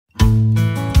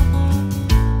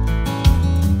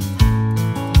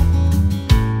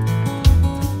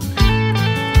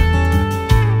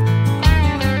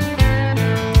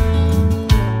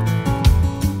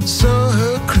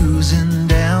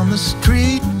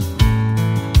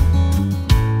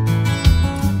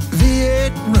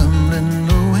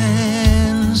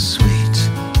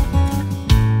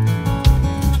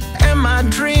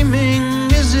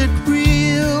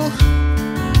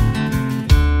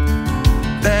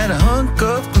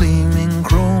of gleaming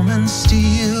chrome and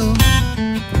steel.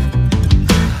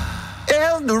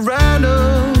 El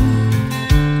Dorado,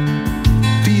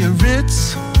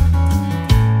 Biarritz.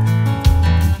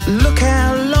 Look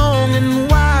how long and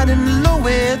wide and low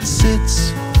it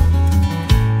sits.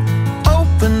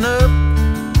 Open up,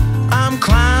 I'm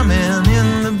climbing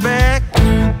in the back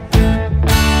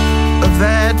of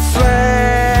that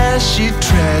flashy,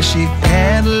 trashy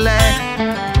Cadillac.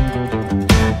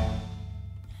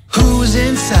 Who's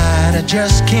inside, I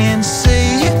just can't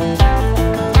see.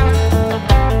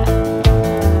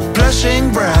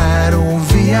 Blushing bride, oh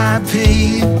VIP.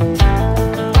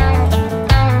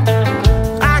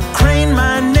 I crane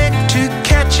my neck to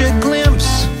catch a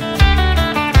glimpse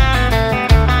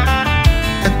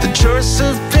at the choice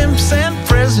of pimps and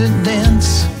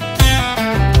presidents.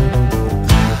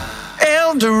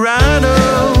 El Dorado,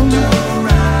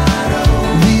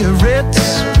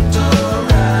 Biarritz.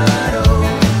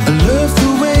 I love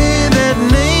the way that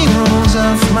name rolls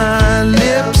off my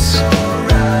lips.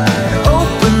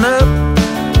 Open up,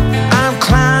 I'm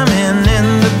climbing in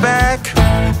the back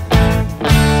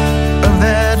of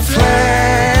that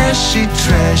flashy,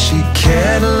 trashy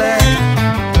Cadillac.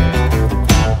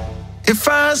 If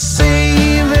I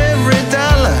save every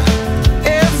dollar,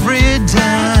 every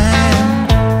dime,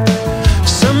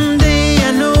 someday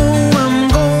I know I'm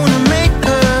gonna make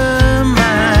her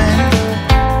mine.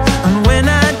 And when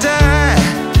I die,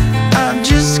 I've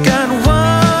just got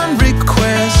one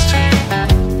request: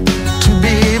 to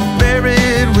be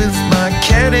buried with my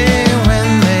caddy when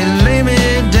they lay me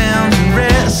down to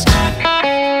rest.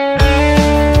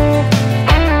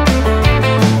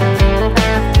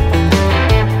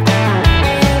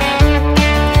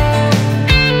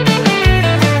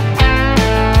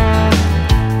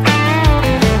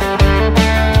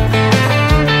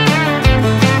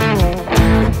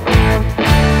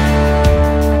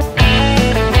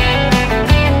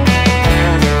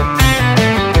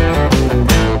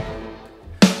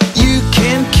 You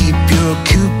can keep your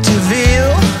Coupe de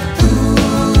Ville,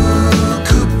 ooh,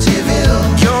 Coupe de Ville.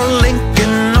 Your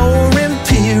Lincoln or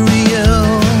Imperial,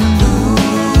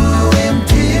 ooh,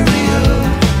 Imperial.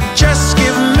 Just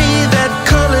give me that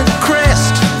colored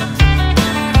crest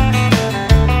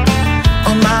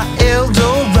on my El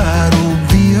Dorado,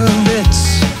 Biarritz.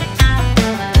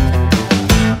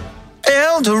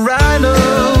 El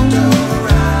Dorado.